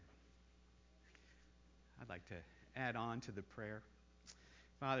I'd like to add on to the prayer.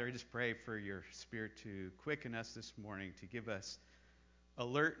 Father, I just pray for your Spirit to quicken us this morning, to give us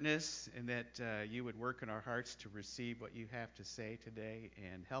alertness, and that you would work in our hearts to receive what you have to say today,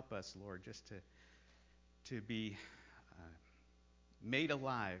 and help us, Lord, just to be made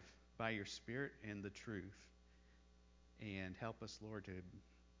alive by your Spirit and the truth. And help us, Lord, to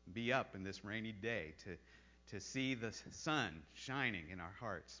be up in this rainy day, to see the sun shining in our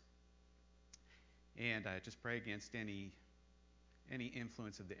hearts. And I just pray against any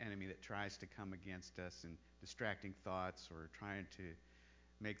influence of the enemy that tries to come against us and distracting thoughts or trying to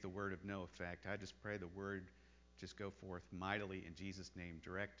make the word of no effect. I just pray the word just go forth mightily in Jesus' name.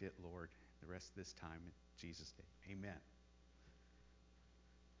 Direct it, Lord, the rest of this time in Jesus' name. Amen.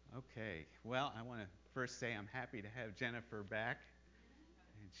 Okay, well, I want to first say I'm happy to have Jennifer back.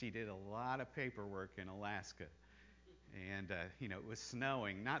 And she did a lot of paperwork in Alaska. And, it was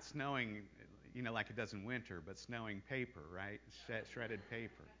snowing. Not snowing, like it does in winter, but snowing paper, right? Shredded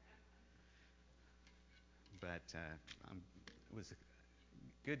paper. But it was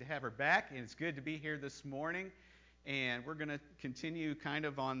good to have her back, and it's good to be here this morning. And we're going to continue kind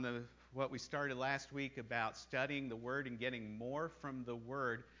of on what we started last week about studying the Word and getting more from the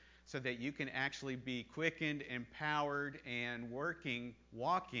Word so that you can actually be quickened, empowered, and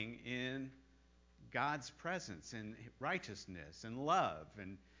walking in God's presence and righteousness and love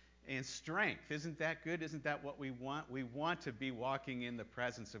and strength. Isn't that good? Isn't that what we want? We want to be walking in the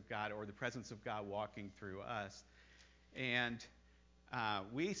presence of God, or the presence of God walking through us. And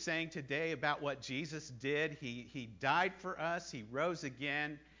we sang today about what Jesus did. He died for us. He rose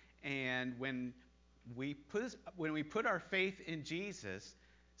again. And when we put our faith in Jesus,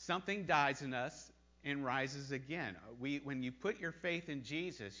 something dies in us and rises again. When you put your faith in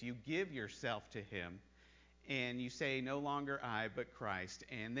Jesus, you give yourself to him, and you say, no longer I, but Christ.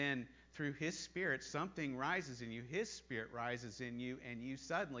 And then through his Spirit, something rises in you. His Spirit rises in you, and you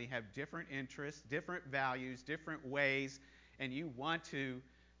suddenly have different interests, different values, different ways, and you want to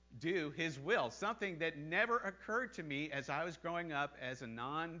do his will. Something that never occurred to me as I was growing up as a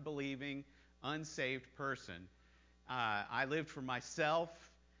non-believing, unsaved person. I lived for myself,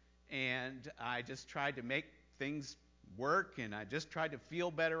 and I just tried to make things work, and I just tried to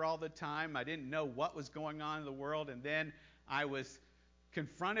feel better all the time. I didn't know what was going on in the world, and then I was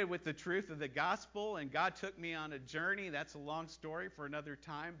confronted with the truth of the gospel, and God took me on a journey. That's a long story for another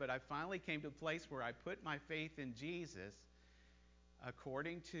time, but I finally came to a place where I put my faith in Jesus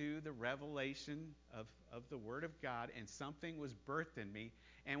according to the revelation of the Word of God, and something was birthed in me.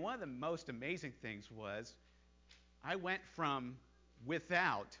 And one of the most amazing things was I went from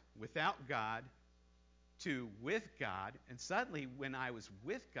without God to with God, and suddenly when I was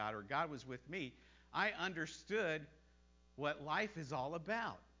with God, or God was with me, I understood what life is all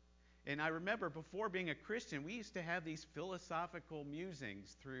about. And I remember before being a Christian, we used to have these philosophical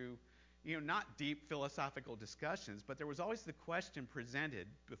musings through, not deep philosophical discussions, but there was always the question presented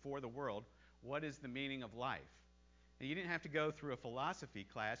before the world, what is the meaning of life? And you didn't have to go through a philosophy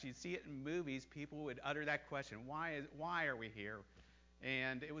class. You'd see it in movies. People would utter that question, why are we here?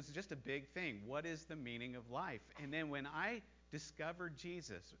 And it was just a big thing. What is the meaning of life? And then when I discovered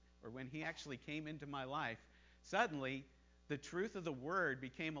Jesus, or when he actually came into my life, suddenly the truth of the Word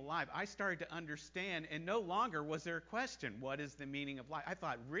became alive. I started to understand, and no longer was there a question, what is the meaning of life? I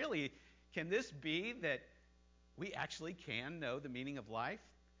thought, really, can this be that we actually can know the meaning of life?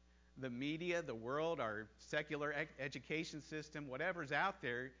 The media, the world, our secular education system, whatever's out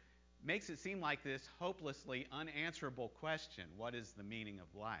there, makes it seem like this hopelessly unanswerable question, what is the meaning of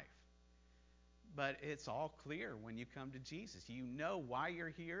life? But it's all clear when you come to Jesus. You know why you're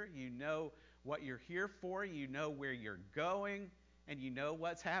here. You know what you're here for. You know where you're going. And you know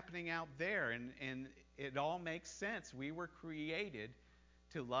what's happening out there. And it all makes sense. We were created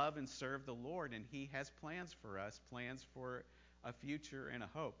to love and serve the Lord. And he has plans for us, plans for a future and a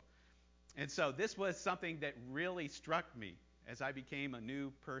hope. And so this was something that really struck me as I became a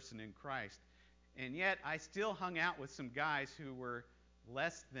new person in Christ. And yet I still hung out with some guys who were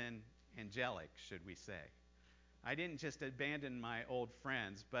less than angelic, should we say. I didn't just abandon my old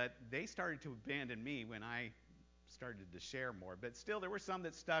friends, but they started to abandon me when I started to share more. But still, there were some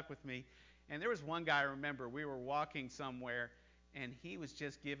that stuck with me. And there was one guy, I remember, we were walking somewhere, and he was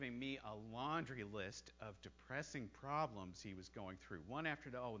just giving me a laundry list of depressing problems he was going through, one after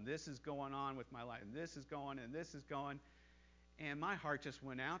the other. And this is going on with my life, and this is going, and this is going. And my heart just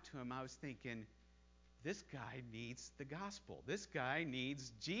went out to him. I was thinking, this guy needs the gospel. This guy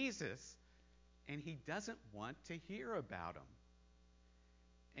needs Jesus. And he doesn't want to hear about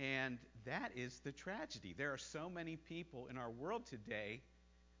him. And that is the tragedy. There are so many people in our world today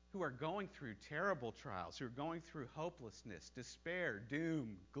who are going through terrible trials, who are going through hopelessness, despair,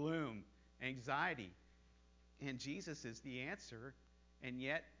 doom, gloom, anxiety. And Jesus is the answer, and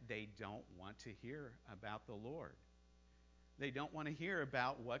yet they don't want to hear about the Lord. They don't want to hear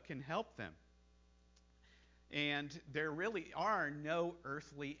about what can help them. And there really are no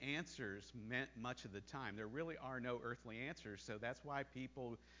earthly answers much of the time. There really are no earthly answers. So that's why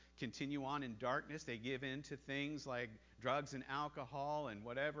people continue on in darkness. They give in to things like drugs and alcohol and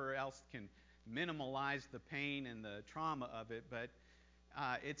whatever else can minimize the pain and the trauma of it. But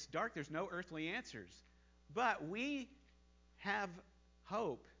it's dark. There's no earthly answers. But we have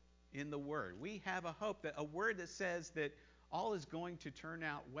hope in the Word. We have a hope, a word that says that all is going to turn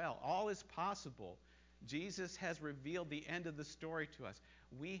out well. All is possible. Jesus has revealed the end of the story to us.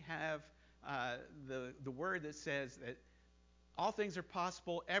 We have the word that says that all things are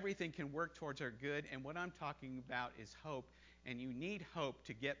possible, everything can work towards our good, and what I'm talking about is hope, and you need hope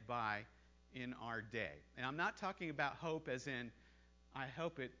to get by in our day. And I'm not talking about hope as in, I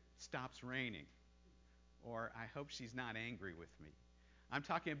hope it stops raining, or I hope she's not angry with me. I'm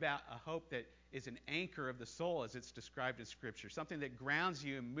talking about a hope that is an anchor of the soul as it's described in Scripture, something that grounds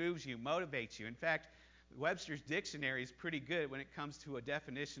you and moves you, motivates you. In fact, Webster's dictionary is pretty good when it comes to a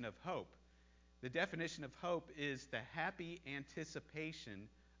definition of hope. The definition of hope is the happy anticipation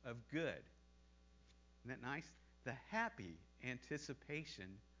of good. Isn't that nice? The happy anticipation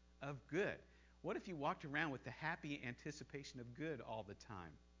of good. What if you walked around with the happy anticipation of good all the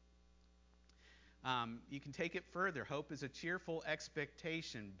time? You can take it further. Hope is a cheerful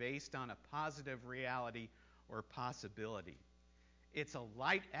expectation based on a positive reality or possibility. It's a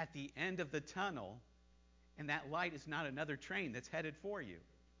light at the end of the tunnel, and that light is not another train that's headed for you.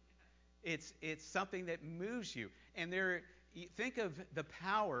 It's something that moves you. And think of the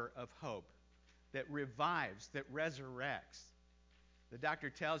power of hope that revives, that resurrects. The doctor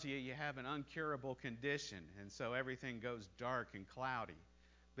tells you you have an incurable condition, and so everything goes dark and cloudy.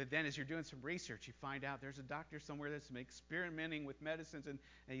 But then as you're doing some research, you find out there's a doctor somewhere that's been experimenting with medicines, and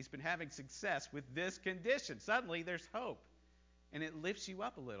he's been having success with this condition. Suddenly there's hope, and it lifts you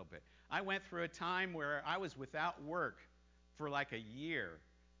up a little bit. I went through a time where I was without work for like a year,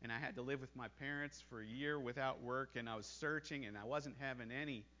 and I had to live with my parents for a year without work, and I was searching, and I wasn't having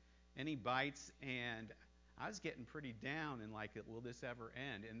any bites, and I was getting pretty down and like, will this ever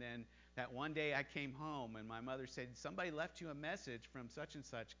end? And then that one day I came home, and my mother said, somebody left you a message from such and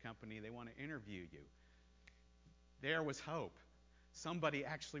such company. They want to interview you. There was hope. Somebody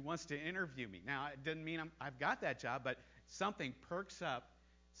actually wants to interview me. Now, it doesn't mean I've got that job, but something perks up,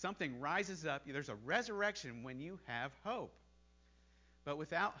 something rises up. There's a resurrection when you have hope. But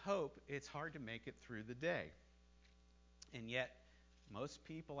without hope, it's hard to make it through the day. And yet, most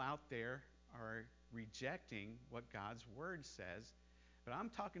people out there are rejecting what God's Word says. But I'm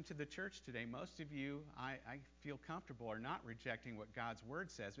talking to the church today. Most of you, I feel comfortable, are not rejecting what God's Word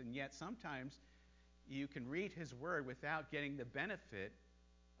says. And yet, sometimes you can read His Word without getting the benefit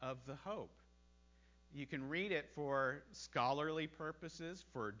of the hope. You can read it for scholarly purposes,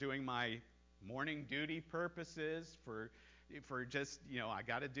 for doing my morning duty purposes, for just, I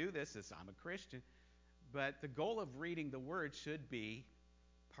got to do this as I'm a Christian. But the goal of reading the Word should be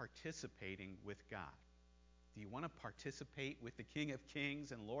participating with God. Do you want to participate with the King of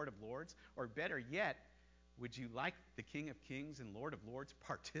Kings and Lord of Lords? Or better yet, would you like the King of Kings and Lord of Lords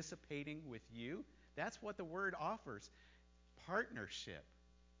participating with you? That's what the Word offers. Partnership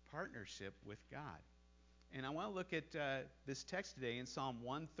with God. And I want to look at this text today in Psalm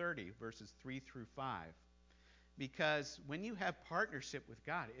 130, verses 3 through 5. Because when you have partnership with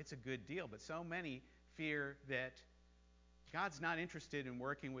God, it's a good deal. But so many fear that God's not interested in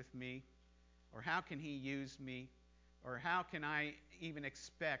working with me, or how can He use me, or how can I even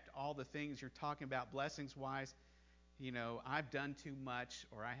expect all the things you're talking about blessings-wise? I've done too much,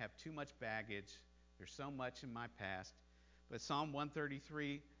 or I have too much baggage. There's so much in my past. But Psalm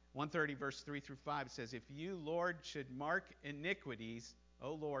 130, verse 3 through 5 says, if you, Lord, should mark iniquities,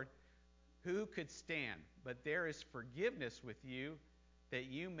 O Lord, who could stand? But there is forgiveness with you, that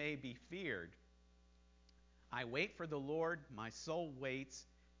you may be feared. I wait for the Lord, my soul waits,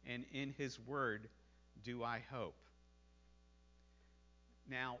 and in His word do I hope.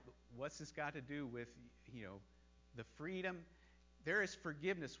 Now, what's this got to do with, the freedom? There is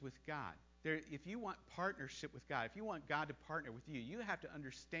forgiveness with God. If you want partnership with God, if you want God to partner with you, you have to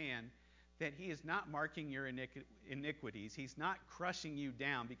understand that He is not marking your iniquities. He's not crushing you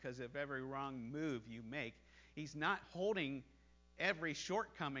down because of every wrong move you make. He's not holding every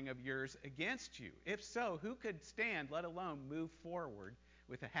shortcoming of yours against you. If so, who could stand, let alone move forward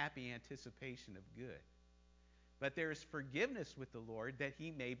with a happy anticipation of good? But there is forgiveness with the Lord that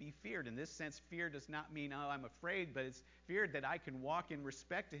he may be feared. In this sense, fear does not mean, oh, I'm afraid, but it's feared that I can walk in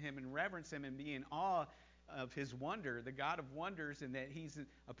respect to him and reverence him and be in awe of his wonder, the God of wonders, and that he's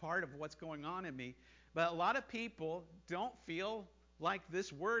a part of what's going on in me. But a lot of people don't feel like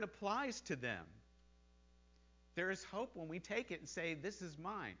this word applies to them. There is hope when we take it and say, this is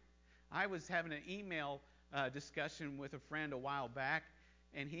mine. I was having an email discussion with a friend a while back,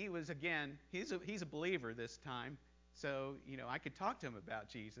 and he was, again, he's a believer this time, so, I could talk to him about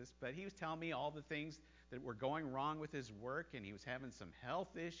Jesus, but he was telling me all the things that were going wrong with his work, and he was having some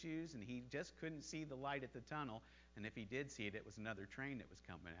health issues, and he just couldn't see the light at the tunnel, and if he did see it, it was another train that was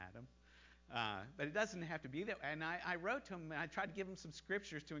coming at him. But it doesn't have to be that way. And I wrote to him, and I tried to give him some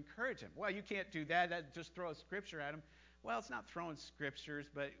scriptures to encourage him. Well, you can't do that. Just throw a scripture at him. Well, it's not throwing scriptures,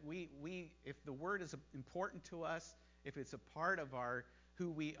 but we if the word is important to us, if it's a part of who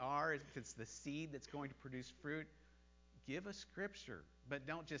we are, if it's the seed that's going to produce fruit, give a scripture. But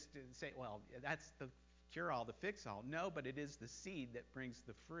don't just say, well, that's the cure-all, the fix-all. No, but it is the seed that brings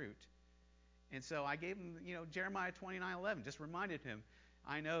the fruit. And so I gave him, Jeremiah 29:11, just reminded him,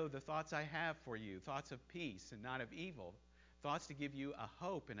 I know the thoughts I have for you, thoughts of peace and not of evil, thoughts to give you a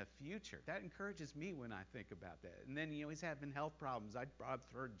hope and a future. That encourages me when I think about that. And then, he's having health problems. I brought up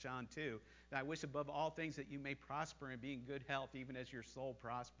 3 John 2, that I wish above all things that you may prosper and be in good health, even as your soul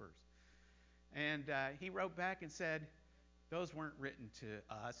prospers. And he wrote back and said, those weren't written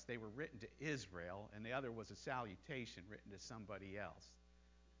to us. They were written to Israel, and the other was a salutation written to somebody else.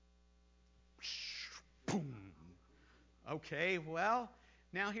 Boom. Okay, well,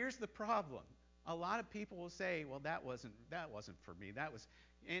 now here's the problem. A lot of people will say, well, that wasn't for me.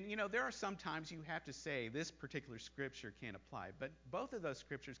 And there are some times you have to say this particular scripture can't apply, but both of those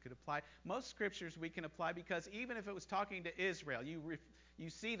scriptures could apply. Most scriptures we can apply because even if it was talking to Israel, you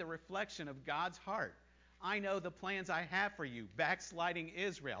see the reflection of God's heart. I know the plans I have for you, backsliding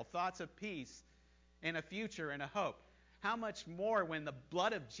Israel, thoughts of peace and a future and a hope. How much more when the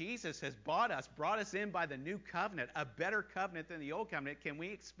blood of Jesus has brought us in by the new covenant, a better covenant than the old covenant, can we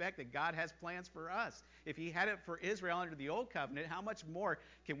expect that God has plans for us? If he had it for Israel under the old covenant, how much more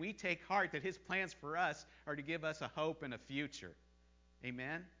can we take heart that his plans for us are to give us a hope and a future?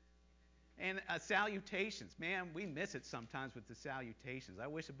 Amen? And salutations. Man, we miss it sometimes with the salutations. I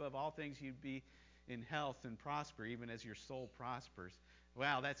wish above all things you'd be in health and prosper, even as your soul prospers.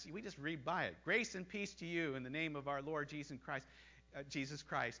 Wow, we just read by it. Grace and peace to you in the name of our Lord Jesus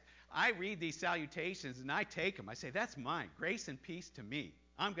Christ. I read these salutations and I take them. I say, that's mine. Grace and peace to me.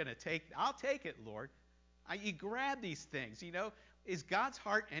 I'll take it, Lord. You grab these things. Is God's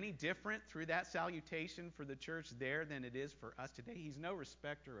heart any different through that salutation for the church there than it is for us today? He's no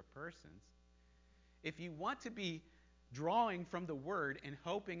respecter of persons. If you want to be drawing from the Word and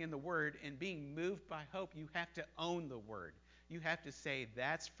hoping in the Word and being moved by hope, you have to own the Word. You have to say,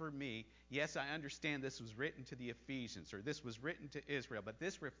 that's for me. Yes, I understand this was written to the Ephesians, or this was written to Israel, but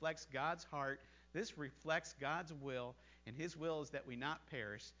this reflects God's heart. This reflects God's will, and his will is that we not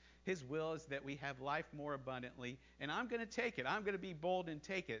perish. His will is that we have life more abundantly, and I'm going to take it. I'm going to be bold and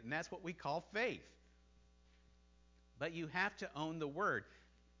take it, and that's what we call faith. But you have to own the Word.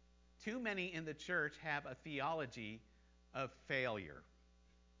 Too many in the church have a theology of failure.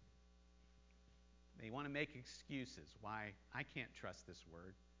 They want to make excuses why I can't trust this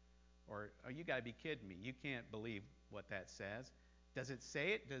word. Or, oh, you got to be kidding me. You can't believe what that says. Does it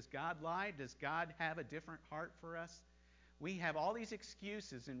say it? Does God lie? Does God have a different heart for us? We have all these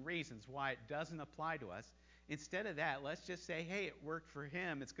excuses and reasons why it doesn't apply to us. Instead of that, let's just say, hey, it worked for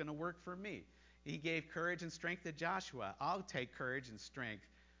him. It's going to work for me. He gave courage and strength to Joshua. I'll take courage and strength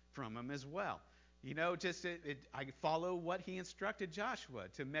from him as well. I follow what he instructed Joshua,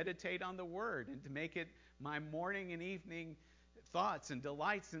 to meditate on the Word and to make it my morning and evening thoughts and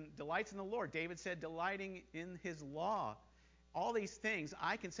delights in the Lord. David said, delighting in his law. All these things,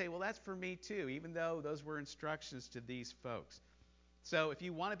 I can say, well, that's for me too, even though those were instructions to these folks. So if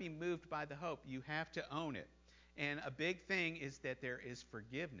you want to be moved by the hope, you have to own it. And a big thing is that there is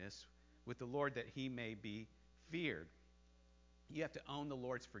forgiveness with the Lord, that he may be feared. You have to own the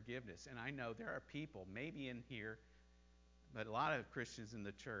Lord's forgiveness. And I know there are people, maybe in here, but a lot of Christians in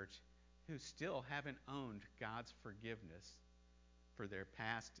the church, who still haven't owned God's forgiveness for their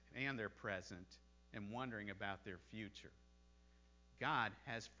past and their present, and wondering about their future. God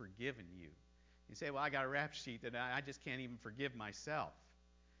has forgiven you. You say, well, I got a rap sheet that I just can't even forgive myself.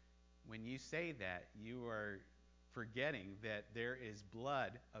 When you say that, you are forgetting that there is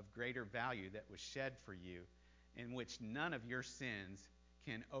blood of greater value that was shed for you, in which none of your sins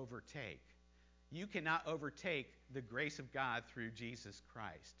can overtake. You cannot overtake the grace of God through Jesus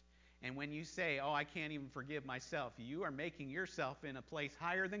Christ. And when you say, oh, I can't even forgive myself, you are making yourself in a place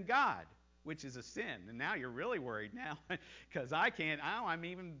higher than God, which is a sin. And now you're really worried now because I can't. I'm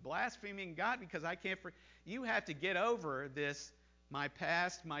even blaspheming God because I can't. You have to get over this, my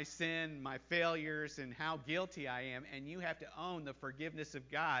past, my sin, my failures, and how guilty I am. And you have to own the forgiveness of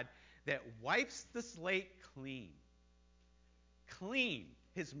God that wipes the slate clean. Clean.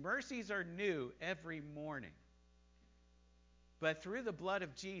 His mercies are new every morning. But through the blood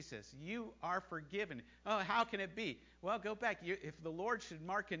of Jesus, you are forgiven. Oh, how can it be? Well, go back. If the Lord should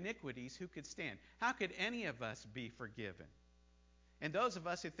mark iniquities, who could stand? How could any of us be forgiven? And those of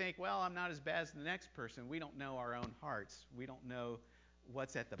us who think, well, I'm not as bad as the next person, we don't know our own hearts. We don't know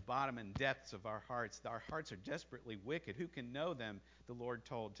what's at the bottom and depths of our hearts. Our hearts are desperately wicked. Who can know them? The Lord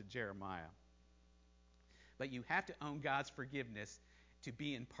told to Jeremiah. But you have to own God's forgiveness to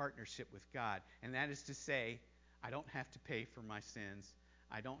be in partnership with God. And that is to say, I don't have to pay for my sins.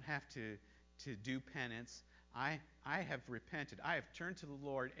 I don't have to do penance. I have repented. I have turned to the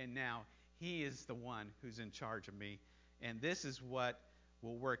Lord, and now He is the one who's in charge of me. And this is what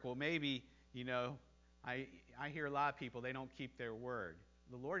will work. Well, maybe, I hear a lot of people, they don't keep their word.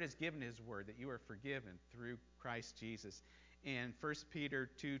 The Lord has given His word that you are forgiven through Christ Jesus. And 1 Peter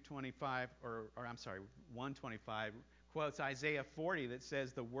 2:25, or I'm sorry, 1:25, quotes Isaiah 40 that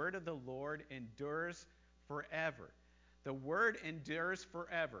says, the word of the Lord endures forever. The word endures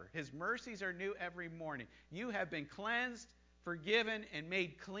forever. His mercies are new every morning. You have been cleansed, forgiven, and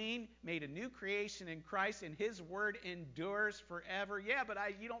made clean, made a new creation in Christ, and His word endures forever. Yeah, but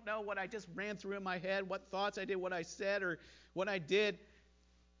you don't know what I just ran through in my head, what thoughts I did, what I said, or what I did.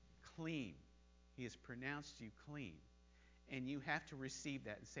 Clean. He has pronounced you clean. And you have to receive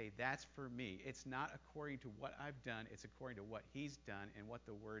that and say, that's for me. It's not according to what I've done. It's according to what He's done and what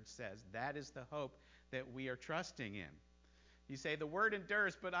the Word says. That is the hope that we are trusting in. You say, the Word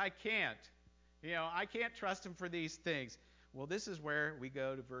endures, but I can't. I can't trust Him for these things. Well, this is where we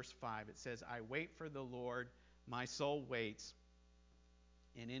go to verse 5. It says, I wait for the Lord, my soul waits,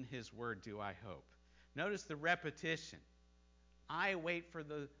 and in His Word do I hope. Notice the repetition. I wait for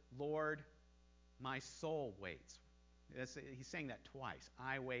the Lord, my soul waits. He's saying that twice.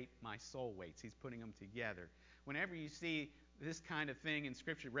 I wait, my soul waits. He's putting them together. Whenever you see this kind of thing in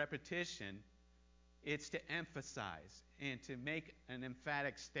Scripture, repetition, it's to emphasize and to make an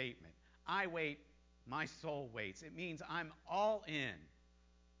emphatic statement. I wait, my soul waits. It means I'm all in.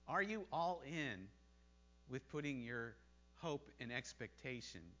 Are you all in with putting your hope and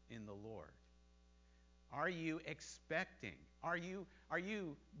expectation in the Lord? Are you expecting? Are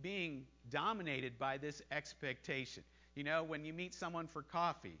you being dominated by this expectation? When you meet someone for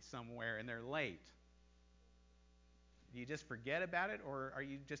coffee somewhere and they're late, do you just forget about it, or are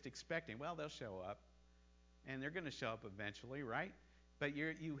you just expecting, well, they'll show up, and they're going to show up eventually, right? But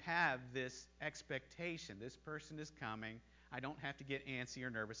you have this expectation. This person is coming. I don't have to get antsy or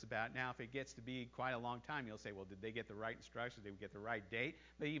nervous about it. Now, if it gets to be quite a long time, you'll say, well, did they get the right instructions? Did we get the right date?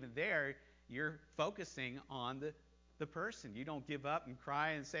 But even there, you're focusing on the person. You don't give up and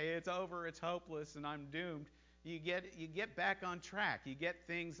cry and say, it's over, it's hopeless, and I'm doomed. You get back on track. You get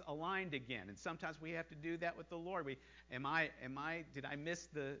things aligned again. And sometimes we have to do that with the Lord. Did I miss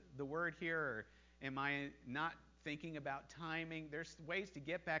the word here? Or am I not thinking about timing? There's ways to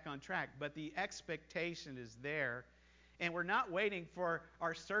get back on track, but the expectation is there. And we're not waiting for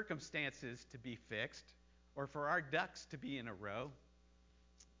our circumstances to be fixed or for our ducks to be in a row.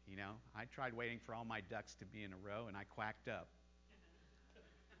 I tried waiting for all my ducks to be in a row, and I quacked up.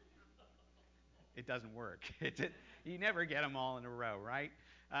 It doesn't work. You never get them all in a row, right?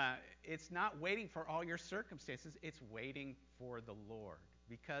 It's not waiting for all your circumstances. It's waiting for the Lord,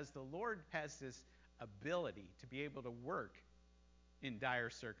 because the Lord has this ability to be able to work in dire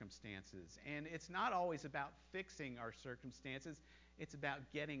circumstances. And it's not always about fixing our circumstances. It's about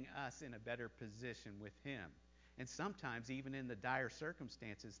getting us in a better position with Him. And sometimes, even in the dire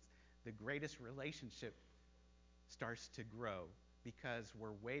circumstances, the greatest relationship starts to grow because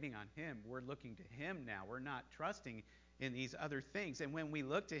we're waiting on Him. We're looking to Him now. We're not trusting in these other things. And when we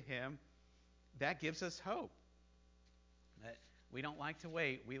look to Him, that gives us hope. We don't like to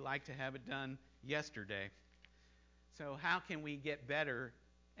wait. We like to have it done yesterday. So how can we get better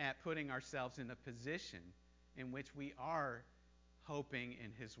at putting ourselves in a position in which we are hoping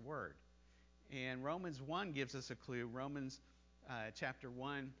in His Word? And Romans 1 gives us a clue. Romans chapter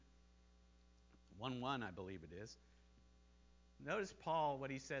 1, 1:1, I believe it is. Notice Paul, what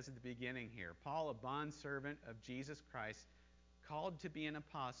he says at the beginning here. Paul, a bondservant of Jesus Christ, called to be an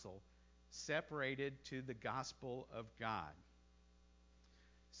apostle, separated to the gospel of God.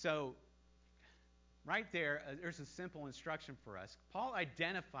 So, Right there, there's a simple instruction for us. Paul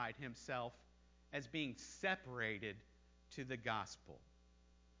identified himself as being separated to the gospel.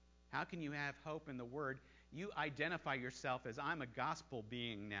 How can you have hope in the Word? You identify yourself as, I'm a gospel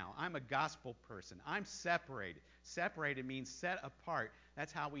being now. I'm a gospel person. I'm separated. Separated means set apart.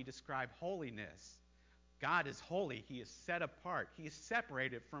 That's how we describe holiness. God is holy. He is set apart. He is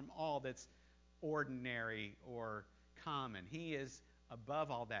separated from all that's ordinary or common. He is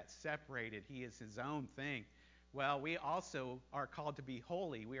above all that, separated. He is his own thing. Well, we also are called to be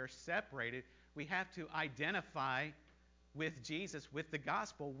holy. We are separated. We have to identify with Jesus, with the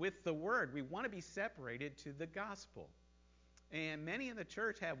gospel, with the Word. We want to be separated to the gospel. And many in the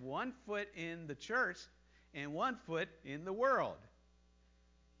church have one foot in the church and one foot in the world.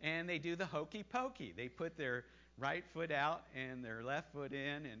 And they do the hokey pokey. They put their right foot out and their left foot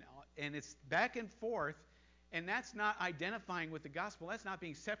in, and it's back and forth. And that's not identifying with the gospel. That's not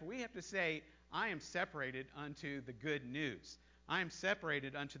being separate. We have to say, I am separated unto the good news. I am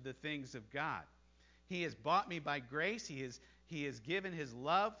separated unto the things of God. He has bought me by grace. He has given his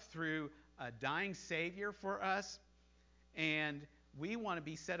love through a dying Savior for us. And we want to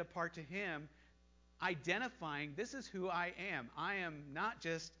be set apart to him, identifying, this is who I am. I am not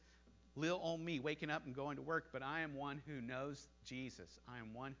just little old me waking up and going to work, but I am one who knows Jesus. I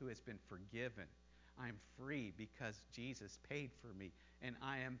am one who has been forgiven. I am free because Jesus paid for me. And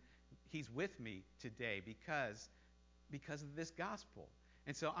he's with me today because of this gospel.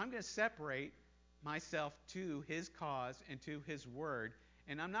 And so I'm going to separate myself to his cause and to his word,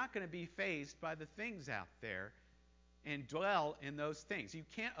 and I'm not going to be fazed by the things out there and dwell in those things. You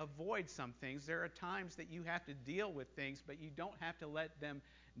can't avoid some things. There are times that you have to deal with things, but you don't have to let them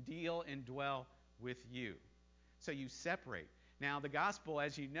deal and dwell with you. So you separate. Now, the gospel,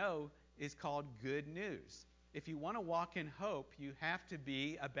 as you know, is called good news. If you want to walk in hope, you have to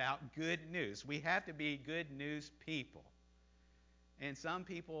be about good news. We have to be good news people. And some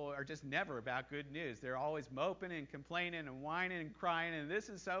people are just never about good news. They're always moping and complaining and whining and crying, and this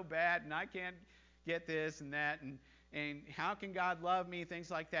is so bad, and I can't get this and that, and how can God love me, things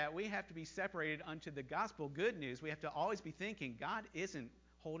like that. We have to be separated unto the gospel, good news. We have to always be thinking, God isn't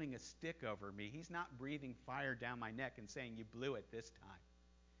holding a stick over me. He's not breathing fire down my neck and saying, you blew it this time.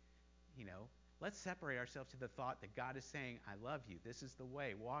 Let's separate ourselves to the thought that God is saying, I love you. This is the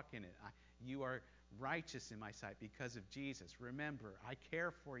way. Walk in it. You are righteous in my sight because of Jesus. Remember, I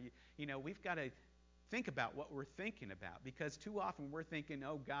care for you. We've got to think about what we're thinking about, because too often we're thinking,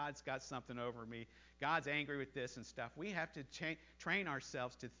 oh, God's got something over me. God's angry with this and stuff. We have to train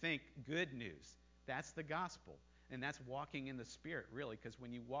ourselves to think good news. That's the gospel. And that's walking in the Spirit, really, because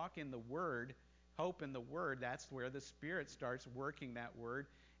when you walk in the Word, hope in the Word, that's where the Spirit starts working that Word,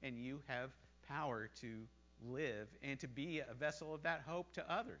 and you have power to live and to be a vessel of that hope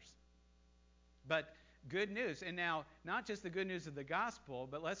to others. But good news, and now not just the good news of the gospel,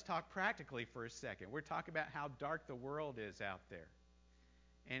 but let's talk practically for a second. We're talking about how dark the world is out there.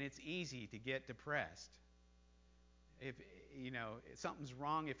 And it's easy to get depressed. If something's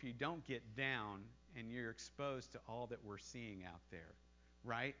wrong if you don't get down and you're exposed to all that we're seeing out there,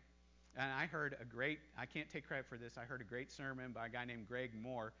 right? And I can't take credit for this, I heard a great sermon by a guy named Greg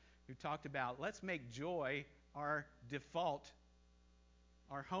Moore who talked about, let's make joy our default,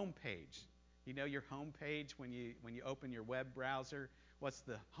 our home page. Your home page when you open your web browser, what's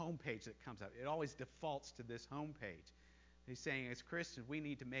the home page that comes up? It always defaults to this home page. He's saying, as Christians, we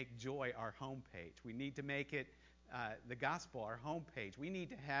need to make joy our home page. We need to make it the gospel our home page. We need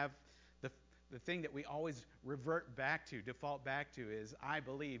to have the thing that we always revert back to, default back to, is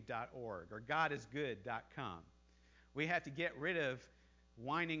ibelieve.org or godisgood.com. We have to get rid of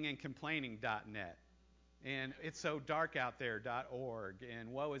whiningandcomplaining.net. And it's so dark out there.org and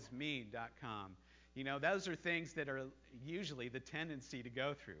woeisme.com. Those are things that are usually the tendency to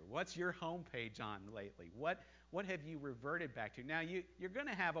go through. What's your homepage on lately? What have you reverted back to? Now, you're going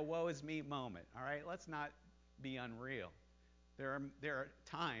to have a woe is me moment, all right? Let's not be unreal. There are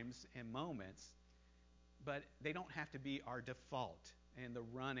times and moments, but they don't have to be our default and the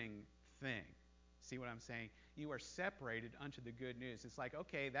running thing. See what I'm saying? You are separated unto the good news. It's like,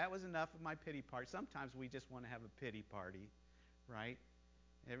 okay, that was enough of my pity party. Sometimes we just want to have a pity party, right?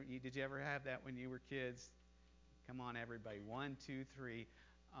 Did you ever have that when you were kids? Come on, everybody. 1, 2, 3.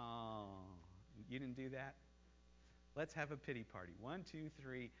 Oh, you didn't do that? Let's have a pity party. 1, 2,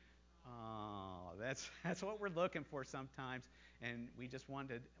 3. Oh, that's what we're looking for sometimes, and we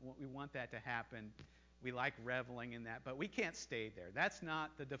want that to happen. We like reveling in that, but we can't stay there. That's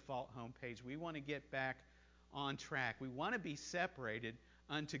not the default homepage. We want to get back on track. We want to be separated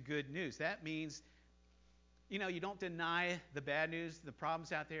unto good news. That means You don't deny the bad news, the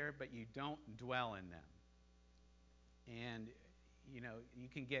problems out there, but you don't dwell in them. And, you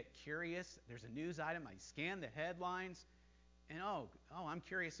can get curious. There's a news item. I scan the headlines, and I'm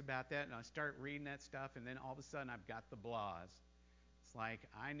curious about that, and I start reading that stuff, and then all of a sudden I've got the blahs. It's like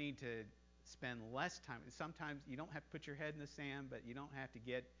I need to spend less time. Sometimes you don't have to put your head in the sand, but you don't have to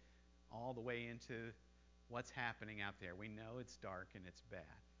get all the way into what's happening out there. We know it's dark and it's bad.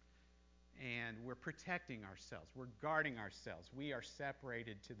 And we're protecting ourselves. We're guarding ourselves. We are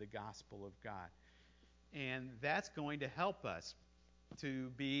separated to the gospel of God. And that's going to help us to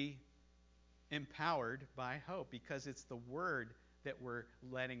be empowered by hope, because it's the word that we're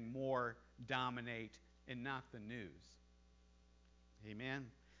letting more dominate and not the news. Amen.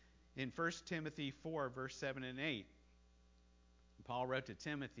 In 1 Timothy 4, verse 7 and 8, Paul wrote to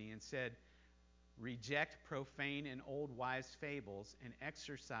Timothy and said, "Reject profane and old wives' fables and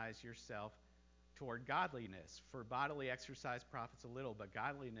exercise yourself toward godliness. For bodily exercise profits a little, but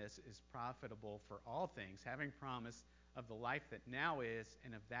godliness is profitable for all things, having promise of the life that now is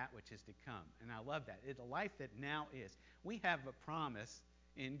and of that which is to come." And I love that. It's a life that now is. We have a promise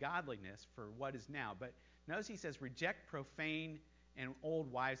in godliness for what is now. But notice he says, reject profane and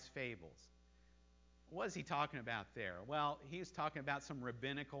old wives' fables. What is he talking about there? Well, he was talking about some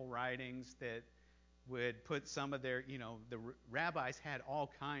rabbinical writings that would put some of their, the rabbis had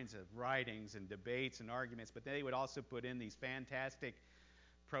all kinds of writings and debates and arguments, but they would also put in these fantastic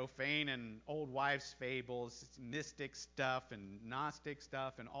profane and old wives' fables, mystic stuff and Gnostic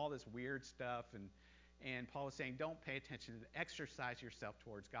stuff and all this weird stuff. And Paul was saying, don't pay attention to it. Exercise yourself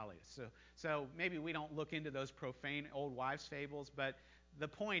towards godliness. So maybe we don't look into those profane old wives' fables, but the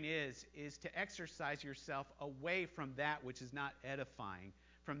point is to exercise yourself away from that which is not edifying,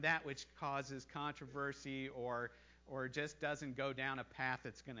 from that which causes controversy or just doesn't go down a path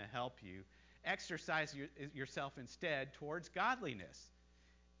that's going to help you. Exercise yourself instead towards godliness.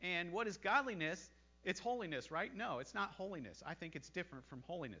 And what is godliness? It's holiness, right? No, it's not holiness. I think it's different from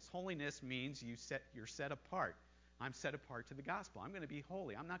holiness. Holiness means you're set apart. I'm set apart to the gospel. I'm going to be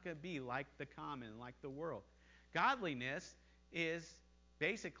holy. I'm not going to be like the common, like the world. Godliness is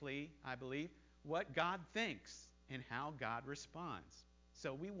basically, I believe, what God thinks and how God responds.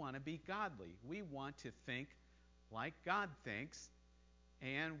 So we want to be godly. We want to think like God thinks,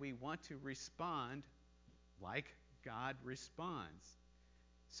 and we want to respond like God responds.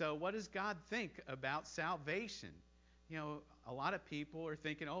 So what does God think about salvation? A lot of people are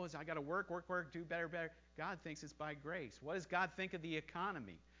thinking, I got to work, do better. God thinks it's by grace. What does God think of the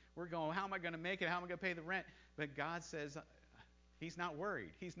economy? We're going, how am I going to make it? How am I going to pay the rent? But God says He's not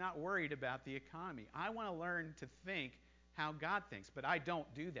worried. He's not worried about the economy. I want to learn to think how God thinks, but I don't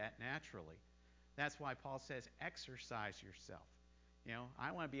do that naturally. That's why Paul says exercise yourself.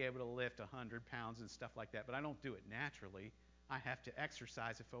 I want to be able to lift 100 pounds and stuff like that, but I don't do it naturally. I have to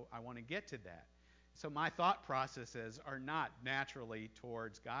exercise if I want to get to that. So my thought processes are not naturally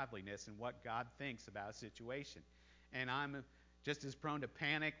towards godliness and what God thinks about a situation. And I'm just as prone to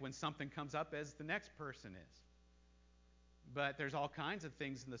panic when something comes up as the next person is. But there's all kinds of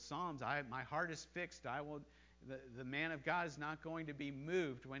things in the Psalms. My heart is fixed. The man of God is not going to be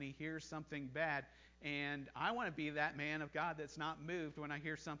moved when he hears something bad. And I want to be that man of God that's not moved when I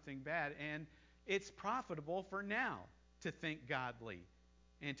hear something bad. And it's profitable for now to think godly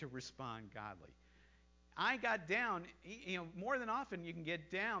and to respond godly. I got down, more than often you can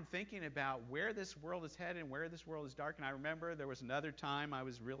get down thinking about where this world is headed and where this world is dark. And I remember there was another time I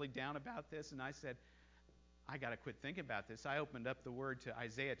was really down about this, and I said, I got to quit thinking about this. I opened up the Word to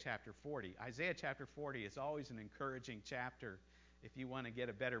Isaiah chapter 40. Isaiah chapter 40 is always an encouraging chapter if you want to get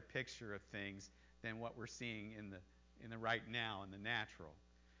a better picture of things than what we're seeing in the right now, in the natural.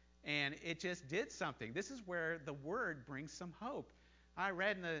 And it just did something. This is where the Word brings some hope. I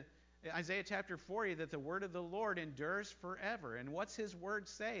read in Isaiah chapter 40 that the word of the Lord endures forever. And what's His Word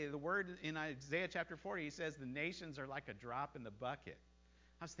say? The Word in Isaiah chapter 40, He says the nations are like a drop in the bucket.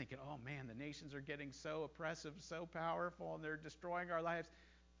 I was thinking, oh man, the nations are getting so oppressive, so powerful, and they're destroying our lives.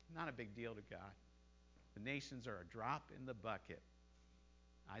 Not a big deal to God. The nations are a drop in the bucket.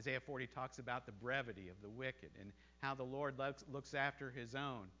 Isaiah 40 talks about the brevity of the wicked and how the Lord looks after His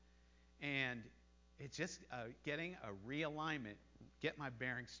own. And it's just getting a realignment, get my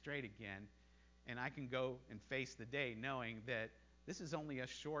bearings straight again, and I can go and face the day knowing that this is only a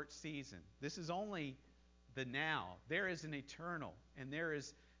short season. This is only the now. There is an eternal, and there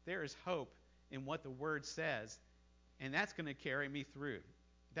is hope in what the Word says, and that's going to carry me through.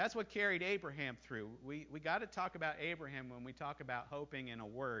 That's what carried Abraham through. We got to talk about Abraham when we talk about hoping in a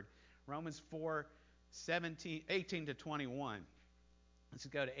word. Romans 4:18 to 21. Let's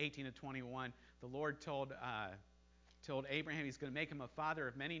go to 18 to 21. The Lord told Abraham he's going to make him a father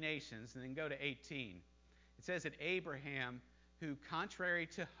of many nations. And then go to 18. It says that Abraham, who contrary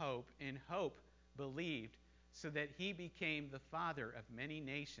to hope, in hope believed, so that he became the father of many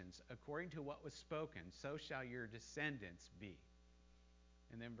nations, according to what was spoken, so shall your descendants be.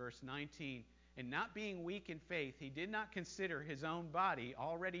 And then verse 19, and not being weak in faith, he did not consider his own body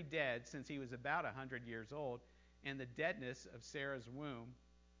already dead, since he was about 100 years old, and the deadness of Sarah's womb.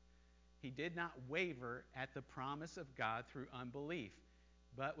 He did not waver at the promise of God through unbelief,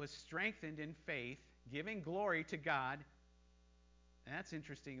 but was strengthened in faith, giving glory to God. And that's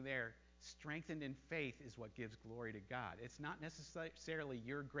interesting there. Strengthened in faith is what gives glory to God. It's not necessarily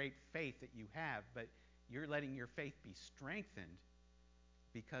your great faith that you have, but you're letting your faith be strengthened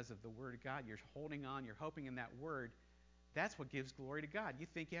because of the Word of God. You're holding on, you're hoping in that Word. That's what gives glory to God. You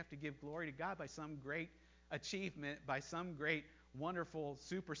think you have to give glory to God by some great achievement, by some great, wonderful,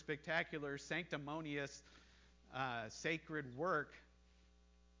 super spectacular, sanctimonious, sacred work.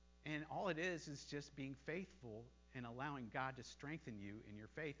 And all it is just being faithful and allowing God to strengthen you in your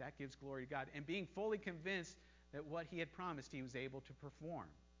faith. That gives glory to God. And being fully convinced that what he had promised he was able to perform.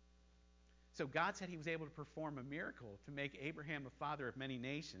 So God said he was able to perform a miracle to make Abraham a father of many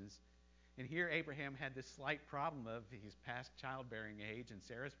nations. And here Abraham had this slight problem of he's past childbearing age and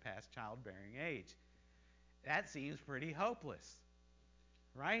Sarah's past childbearing age. That seems pretty hopeless,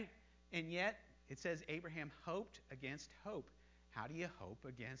 right? And yet it says Abraham hoped against hope. How do you hope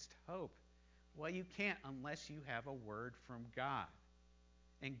against hope? Well, you can't unless you have a word from God.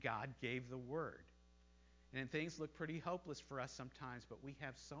 And God gave the word. And things look pretty hopeless for us sometimes, but we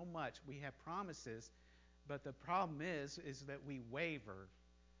have so much. We have promises, but the problem is that we waver.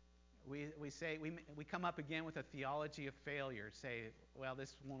 We come up again with a theology of failure. Say, well,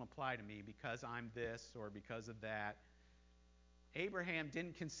 this won't apply to me because I'm this or because of that. Abraham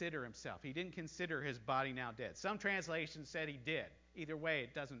didn't consider himself. He didn't consider his body now dead. Some translations said he did. Either way,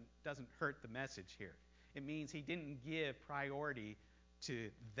 it doesn't hurt the message here. It means he didn't give priority to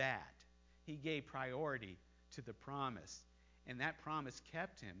that. He gave priority to the promise. And that promise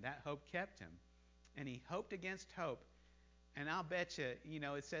kept him. That hope kept him. And he hoped against hope. And I'll bet you,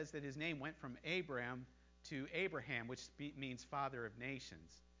 it says that his name went from Abram to Abraham, which means father of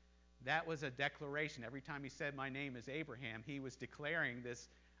nations. That was a declaration. Every time he said, my name is Abraham, he was declaring this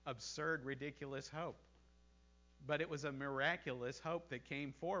absurd, ridiculous hope. But it was a miraculous hope that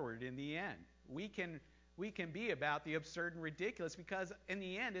came forward in the end. We can be about the absurd and ridiculous because in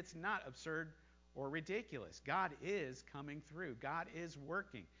the end it's not absurd or ridiculous. God is coming through. God is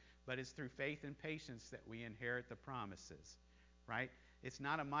working. But it's through faith and patience that we inherit the promises, right? It's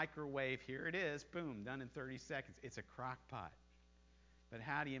not a microwave. Here it is. Boom, done in 30 seconds. It's a crock pot. But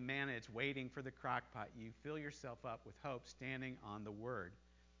how do you manage waiting for the crock pot? You fill yourself up with hope standing on the Word.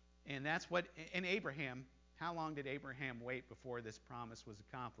 And that's what, in Abraham, how long did Abraham wait before this promise was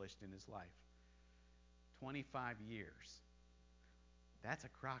accomplished in his life? 25 years. That's a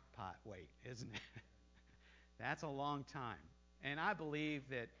crock pot wait, isn't it? That's a long time. And I believe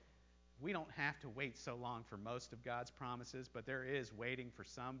that we don't have to wait so long for most of God's promises, but there is waiting for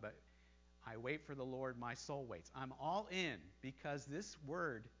some. But I wait for the Lord, my soul waits. I'm all in because this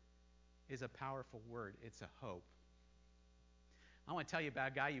word is a powerful word. It's a hope. I want to tell you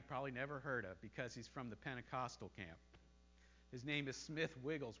about a guy you've probably never heard of because he's from the Pentecostal camp. His name is Smith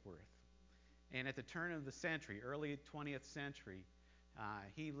Wigglesworth. And at the turn of the century, early 20th century,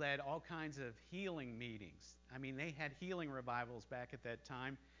 he led all kinds of healing meetings. I mean, they had healing revivals back at that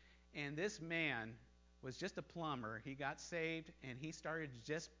time. And this man was just a plumber. He got saved, and he started to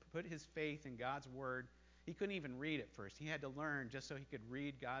just put his faith in God's Word. He couldn't even read at first. He had to learn just so he could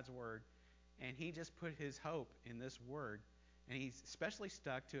read God's Word. And he just put his hope in this Word. And he especially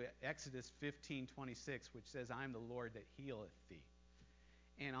stuck to Exodus 15:26, which says, I am the Lord that healeth thee.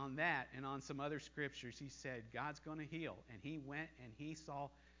 And on that and on some other scriptures, he said, God's going to heal. And he went and he saw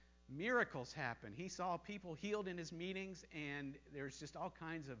miracles happen. He saw people healed in his meetings, and there's just all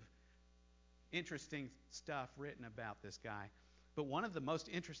kinds of interesting stuff written about this guy. But one of the most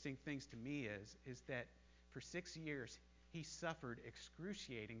interesting things to me is that for 6 years, he suffered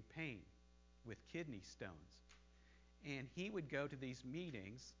excruciating pain with kidney stones. And he would go to these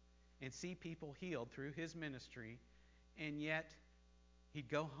meetings and see people healed through his ministry, and yet he'd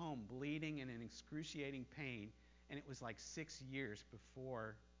go home bleeding and in excruciating pain, and it was like 6 years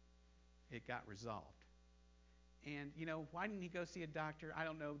before it got resolved. And, why didn't he go see a doctor? I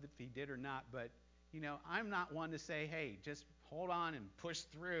don't know if he did or not, but, I'm not one to say, hey, just hold on and push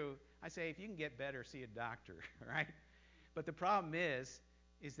through. I say, if you can get better, see a doctor, right? But the problem is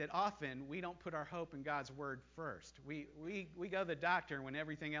is that often we don't put our hope in God's word first. We go to the doctor when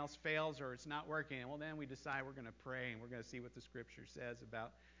everything else fails or it's not working. Well, then we decide we're going to pray and we're going to see what the Scripture says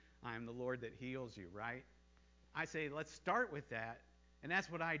about I am the Lord that heals you, right? I say let's start with that, and that's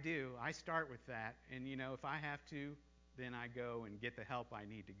what I do. I start with that, and if I have to, then I go and get the help I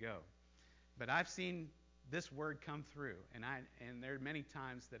need to go. But I've seen this word come through, and there are many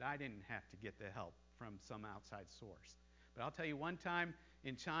times that I didn't have to get the help from some outside source. But I'll tell you, one time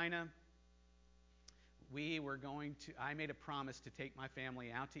in China, I made a promise to take my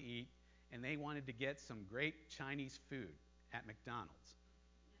family out to eat, and they wanted to get some great Chinese food at McDonald's.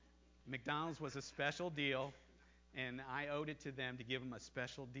 McDonald's was a special deal, and I owed it to them to give them a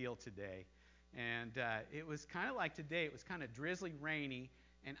special deal today. And it was kind of like today. It was kind of drizzly, rainy,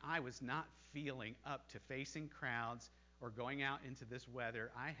 and I was not feeling up to facing crowds or going out into this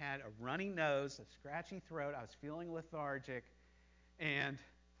weather. I had a runny nose, a scratchy throat. I was feeling lethargic, and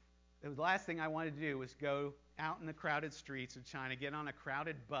the last thing I wanted to do was go out in the crowded streets of China, get on a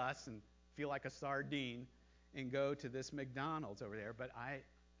crowded bus and feel like a sardine and go to this McDonald's over there. But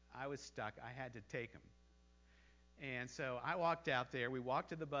I was stuck. I had to take them. And so I walked out there. We walked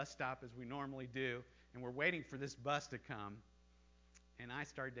to the bus stop as we normally do, and we're waiting for this bus to come. And I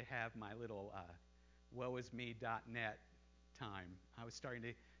started to have my little woeisme.net time. I was starting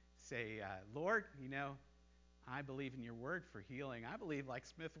to say, Lord, I believe in your word for healing. I believe like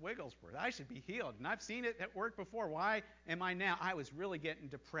Smith Wigglesworth. I should be healed. And I've seen it at work before. Why am I now? I was really getting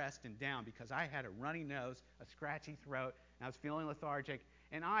depressed and down because I had a runny nose, a scratchy throat, and I was feeling lethargic.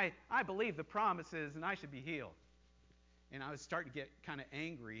 And I believe the promises, and I should be healed. And I was starting to get kind of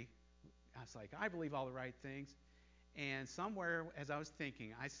angry. I was like, I believe all the right things. And somewhere, as I was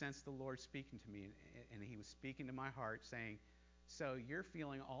thinking, I sensed the Lord speaking to me. And he was speaking to my heart, saying, so you're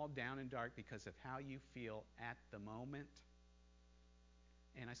feeling all down and dark because of how you feel at the moment?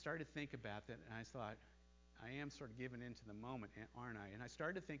 And I started to think about that, and I thought, I am sort of giving into the moment, aren't I? And I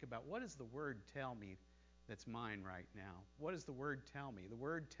started to think about, what does the Word tell me that's mine right now? What does the Word tell me? The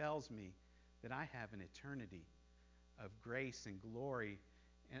Word tells me that I have an eternity of grace and glory,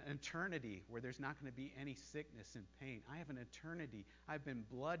 an eternity where there's not going to be any sickness and pain. I have an eternity. I've been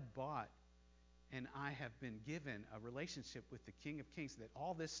blood-bought. And I have been given a relationship with the King of Kings, that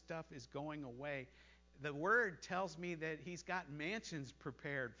all this stuff is going away. The Word tells me that He's got mansions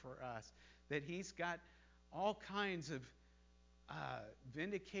prepared for us, that He's got all kinds of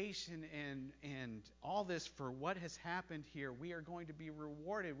vindication and all this for what has happened here. We are going to be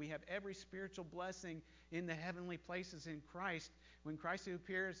rewarded. We have every spiritual blessing in the heavenly places in Christ. When Christ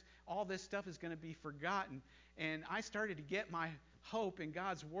appears, all this stuff is going to be forgotten. And I started to get my hope in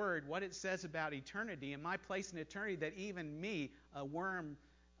God's Word, what it says about eternity and my place in eternity, that even me, a worm,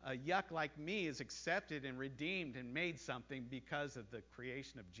 a yuck like me, is accepted and redeemed and made something because of the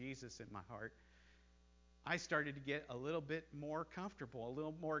creation of Jesus in my heart. I started to get a little bit more comfortable, a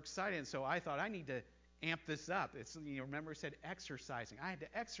little more excited. And so I thought, I need to amp this up. Remember, it said exercising. I had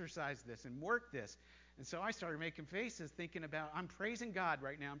to exercise this and work this. And so I started making faces, thinking about, I'm praising God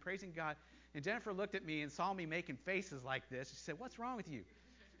right now. I'm praising God. And Jennifer looked at me and saw me making faces like this. She said, what's wrong with you?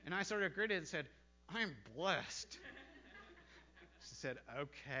 And I sort of gritted and said, I'm blessed. She said,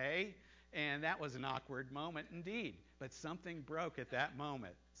 okay. And that was an awkward moment indeed. But something broke at that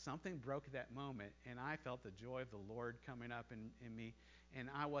moment. Something broke at that moment. And I felt the joy of the Lord coming up in me. And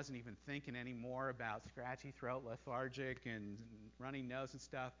I wasn't even thinking anymore about scratchy throat, lethargic, and runny nose and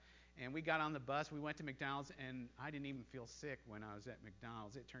stuff. And we got on the bus. We went to McDonald's, and I didn't even feel sick when I was at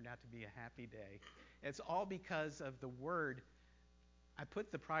McDonald's. It turned out to be a happy day. It's all because of the Word. I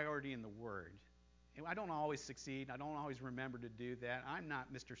put the priority in the Word. And I don't always succeed. I don't always remember to do that. I'm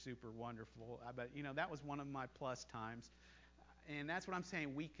not Mr. Super Wonderful, but that was one of my plus times. And that's what I'm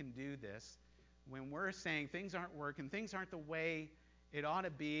saying. We can do this. When we're saying things aren't working, things aren't the way it ought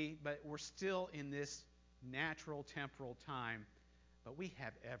to be, but we're still in this natural temporal time. But we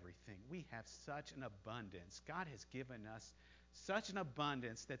have everything. We have such an abundance. God has given us such an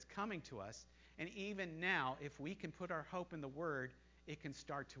abundance that's coming to us. And even now, if we can put our hope in the Word, it can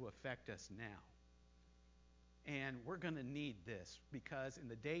start to affect us now. And we're going to need this, because in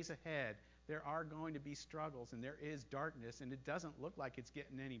the days ahead, there are going to be struggles and there is darkness, and it doesn't look like it's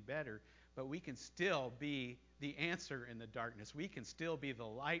getting any better. But we can still be the answer in the darkness. We can still be the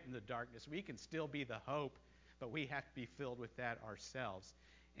light in the darkness. We can still be the hope. But we have to be filled with that ourselves.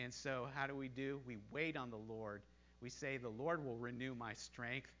 And so how do? We wait on the Lord. We say, the Lord will renew my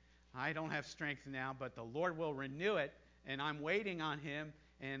strength. I don't have strength now, but the Lord will renew it. And I'm waiting on Him,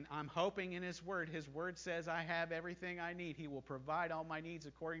 and I'm hoping in His Word. His Word says I have everything I need. He will provide all my needs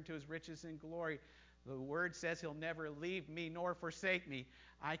according to His riches and glory. The Word says He'll never leave me nor forsake me.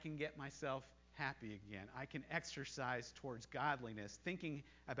 I can get myself happy again. I can exercise towards godliness, thinking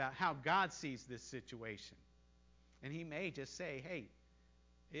about how God sees this situation. And He may just say, hey,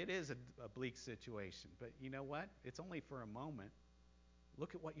 it is a bleak situation, but you know what? It's only for a moment.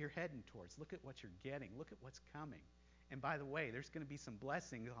 Look at what you're heading towards. Look at what you're getting. Look at what's coming. And by the way, there's going to be some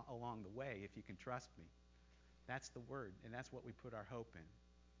blessings along the way if you can trust me. That's the Word, and that's what we put our hope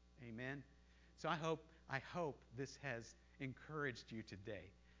in. Amen? So I hope this has encouraged you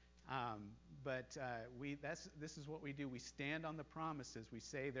today. This is what we do. We stand on the promises. We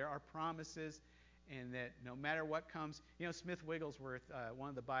say there are promises, and that no matter what comes, Smith Wigglesworth, one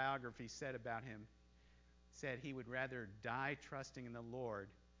of the biographies said about him, said he would rather die trusting in the Lord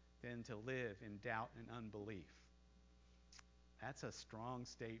than to live in doubt and unbelief. That's a strong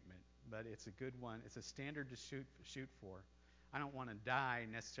statement, but it's a good one. It's a standard to shoot for. I don't want to die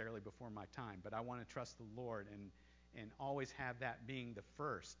necessarily before my time, but I want to trust the Lord and always have that being the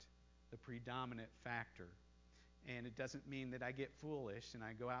first, the predominant factor. And it doesn't mean that I get foolish and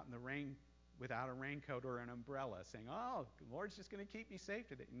I go out in the rain without a raincoat or an umbrella saying, oh, the Lord's just going to keep me safe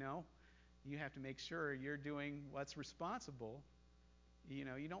today. No, you have to make sure you're doing what's responsible. You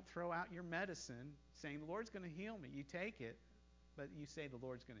don't throw out your medicine saying the Lord's going to heal me. You take it, but you say the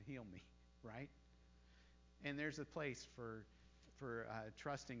Lord's going to heal me, right? And there's a place for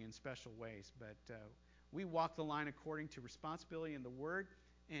trusting in special ways. But we walk the line according to responsibility in the Word,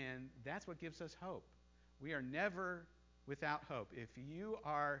 and that's what gives us hope. We are never without hope. If you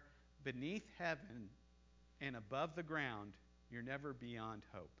are beneath heaven and above the ground, you're never beyond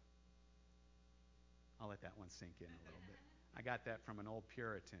hope. I'll let that one sink in a little bit. I got that from an old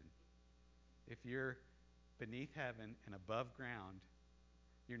Puritan. If you're beneath heaven and above ground,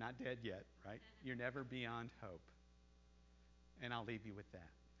 you're not dead yet, right? You're never beyond hope. And I'll leave you with that.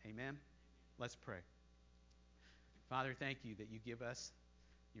 Amen? Let's pray. Father, thank you that you give us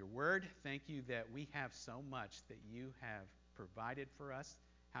your word. Thank you that we have so much that you have provided for us.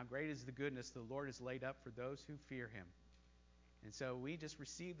 How great is the goodness the Lord has laid up for those who fear him. And so we just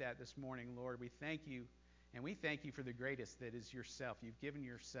received that this morning, Lord. We thank you, and we thank you for the greatest that is yourself. You've given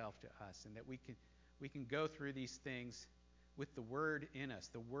yourself to us, and that we can go through these things with the word in us,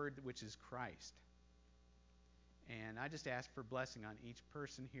 the word which is Christ. And I just ask for blessing on each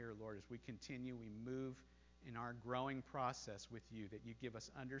person here, Lord, as we continue, we move in our growing process with you, that you give us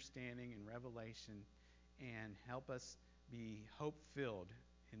understanding and revelation and help us be hope-filled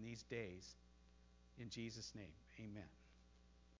in these days. In Jesus' name, amen.